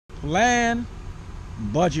Plan,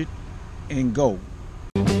 budget, and go.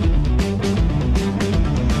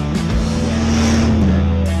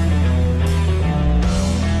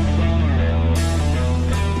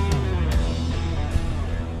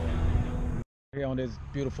 Here on this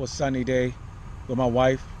beautiful sunny day with my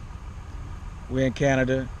wife. We're in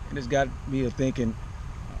Canada, and it's got me thinking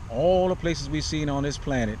all the places we've seen on this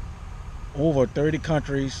planet, over 30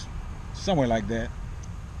 countries, somewhere like that,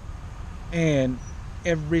 and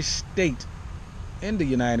every state in the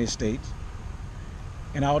United States,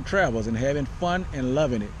 and our travels and having fun and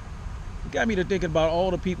loving it. It got me to thinking about all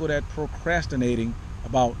the people that procrastinating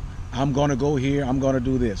about, I'm gonna go here, I'm gonna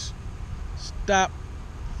do this. Stop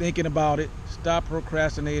thinking about it, stop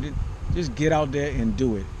procrastinating, just get out there and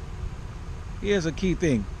do it. Here's a key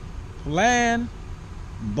thing: plan,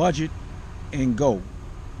 budget, and go.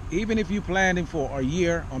 Even if you're planning for a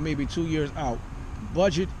year or maybe 2 years out,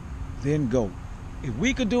 budget, then go. If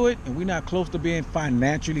we could do it and we're not close to being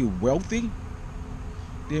financially wealthy,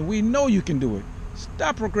 then we know you can do it.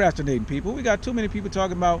 Stop procrastinating, people. We got too many people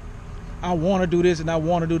talking about, I want to do this and I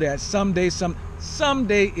want to do that.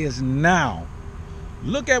 Someday is now.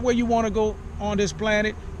 Look at where you want to go on this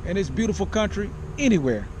planet and this beautiful country,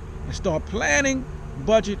 anywhere, and start planning,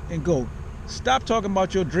 budget, and go. Stop talking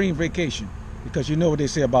about your dream vacation, because you know what they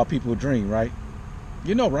say about people who dream, right?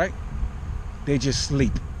 You know, right? They just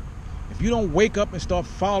sleep. If you don't wake up and start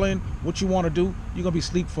following what you want to do, you're going to be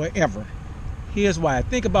asleep forever. Here's why.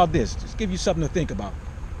 Think about this. Just give you something to think about.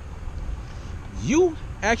 You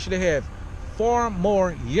actually have far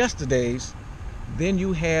more yesterdays than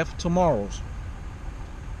you have tomorrows.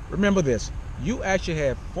 Remember this. You actually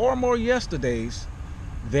have far more yesterdays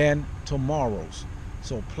than tomorrows.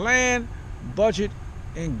 So plan, budget,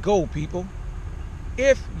 and go, people.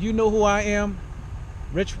 If you know who I am,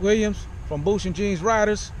 Rich Williams from Boots and Jeans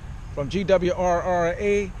Riders, from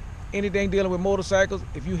GWRRA, anything dealing with motorcycles.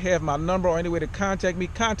 If you have my number or any way to contact me,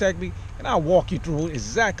 and I'll walk you through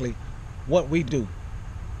exactly what we do.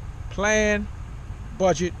 Plan,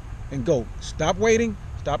 budget, and go. Stop waiting,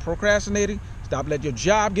 stop procrastinating, stop letting your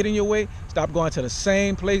job get in your way, stop going to the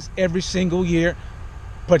same place every single year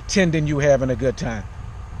pretending you're having a good time.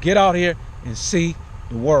 Get out here and see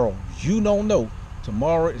the world. You don't know.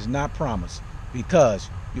 Tomorrow is not promised, because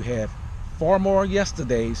you have far more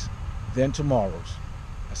yesterdays than tomorrows.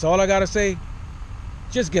 That's all I gotta say.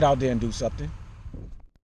 Just get out there and do something.